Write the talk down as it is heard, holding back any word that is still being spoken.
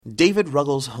David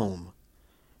Ruggles' home.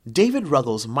 David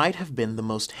Ruggles might have been the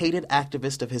most hated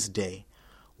activist of his day.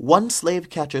 One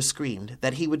slave catcher screamed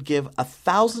that he would give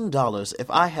 $1,000 if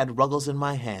I had Ruggles in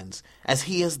my hands, as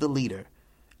he is the leader.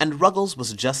 And Ruggles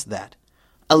was just that,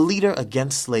 a leader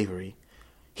against slavery.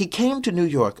 He came to New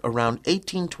York around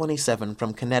 1827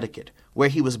 from Connecticut, where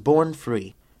he was born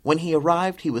free. When he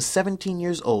arrived, he was 17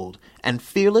 years old, and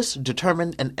fearless,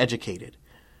 determined, and educated.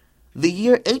 The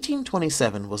year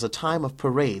 1827 was a time of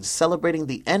parades celebrating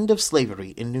the end of slavery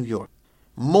in New York.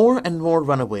 More and more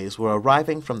runaways were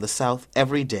arriving from the South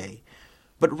every day,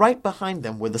 but right behind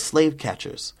them were the slave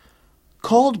catchers.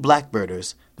 Called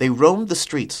blackbirders, they roamed the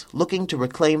streets looking to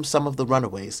reclaim some of the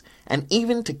runaways and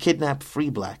even to kidnap free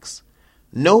blacks.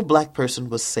 No black person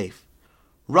was safe.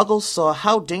 Ruggles saw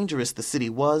how dangerous the city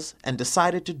was and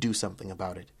decided to do something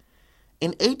about it. In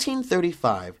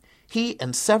 1835, he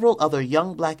and several other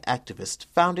young black activists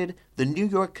founded the New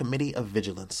York Committee of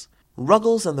Vigilance.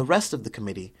 Ruggles and the rest of the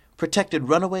committee protected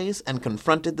runaways and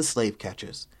confronted the slave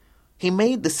catchers. He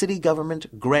made the city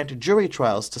government grant jury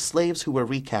trials to slaves who were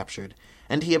recaptured,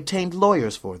 and he obtained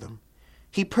lawyers for them.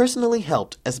 He personally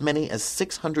helped as many as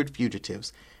 600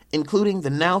 fugitives, including the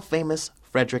now famous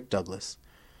Frederick Douglass.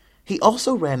 He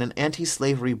also ran an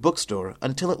anti-slavery bookstore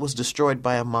until it was destroyed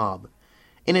by a mob.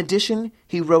 In addition,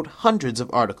 he wrote hundreds of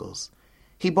articles.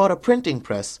 He bought a printing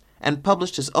press and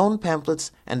published his own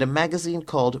pamphlets and a magazine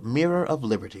called Mirror of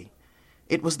Liberty.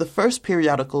 It was the first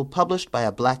periodical published by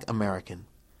a black American.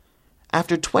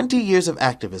 After 20 years of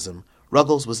activism,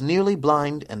 Ruggles was nearly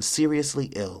blind and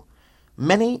seriously ill.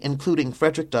 Many, including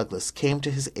Frederick Douglass, came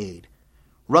to his aid.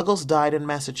 Ruggles died in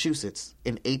Massachusetts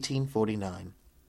in 1849.